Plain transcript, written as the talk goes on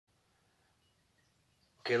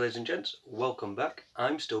Okay, ladies and gents, welcome back.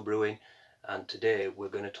 I'm still brewing, and today we're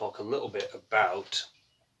going to talk a little bit about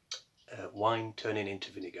wine turning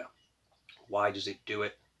into vinegar. Why does it do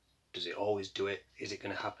it? Does it always do it? Is it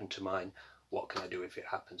going to happen to mine? What can I do if it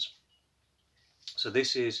happens? So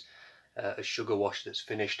this is a sugar wash that's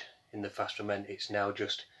finished in the fast ferment. It's now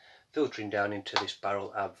just filtering down into this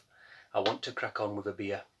barrel. I want to crack on with a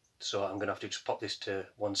beer, so I'm going to have to just pop this to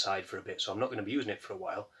one side for a bit. So I'm not going to be using it for a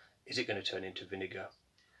while. Is it going to turn into vinegar?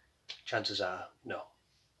 Chances are no.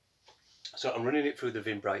 So I'm running it through the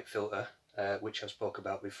VinBright filter, which I spoke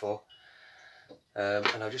about before,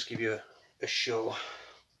 and I'll just give you a show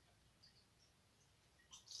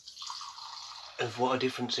of what a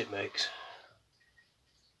difference it makes.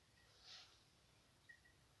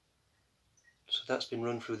 So that's been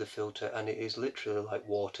run through the filter, and it is literally like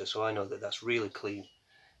water, so I know that that's really clean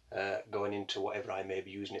going into whatever I may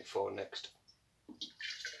be using it for next.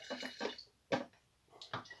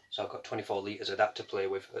 So I've got 24 litres of that to play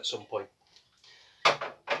with at some point.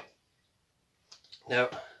 Now,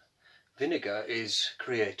 vinegar is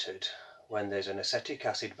created when there's an acetic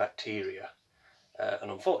acid bacteria,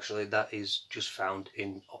 and unfortunately that is just found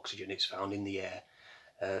in oxygen. It's found in the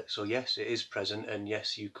air. So yes, it is present, and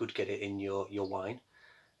yes, you could get it in your wine,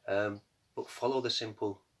 but follow the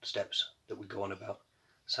simple steps that we go on about.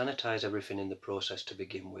 Sanitize everything in the process to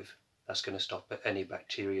begin with. That's going to stop any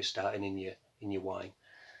bacteria starting in your wine.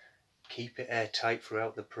 Keep it airtight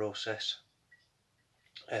throughout the process,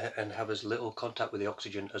 and have as little contact with the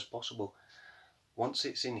oxygen as possible. Once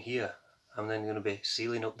it's in here, I'm then going to be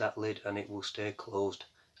sealing up that lid, and it will stay closed,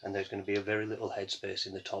 and there's going to be a very little headspace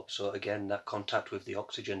in the top. So again, that contact with the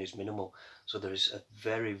oxygen is minimal, so there is a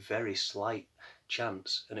very, very slight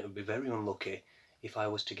chance, and it would be very unlucky if I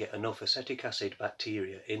was to get enough acetic acid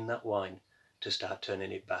bacteria in that wine to start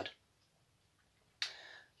turning it bad.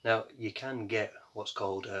 Now, you can get what's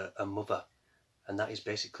called a mother, and that is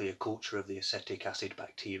basically a culture of the acetic acid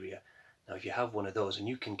bacteria. Now, if you have one of those, and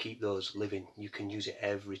you can keep those living, you can use it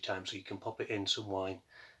every time. So you can pop it in some wine,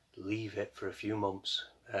 leave it for a few months,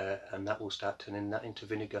 and that will start turning that into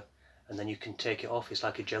vinegar, and then you can take it off. It's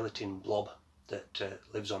like a gelatin blob that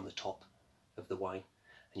lives on the top of the wine,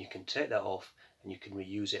 and you can take that off and you can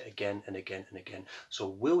reuse it again and again and again. So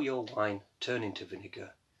will your wine turn into vinegar?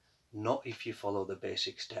 Not if you follow the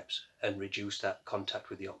basic steps and reduce that contact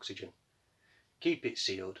with the oxygen. Keep it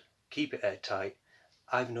sealed, keep it airtight.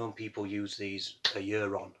 I've known people use these a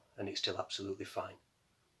year on and it's still absolutely fine.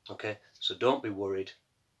 Okay, so don't be worried,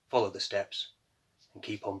 follow the steps and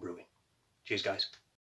keep on brewing. Cheers guys.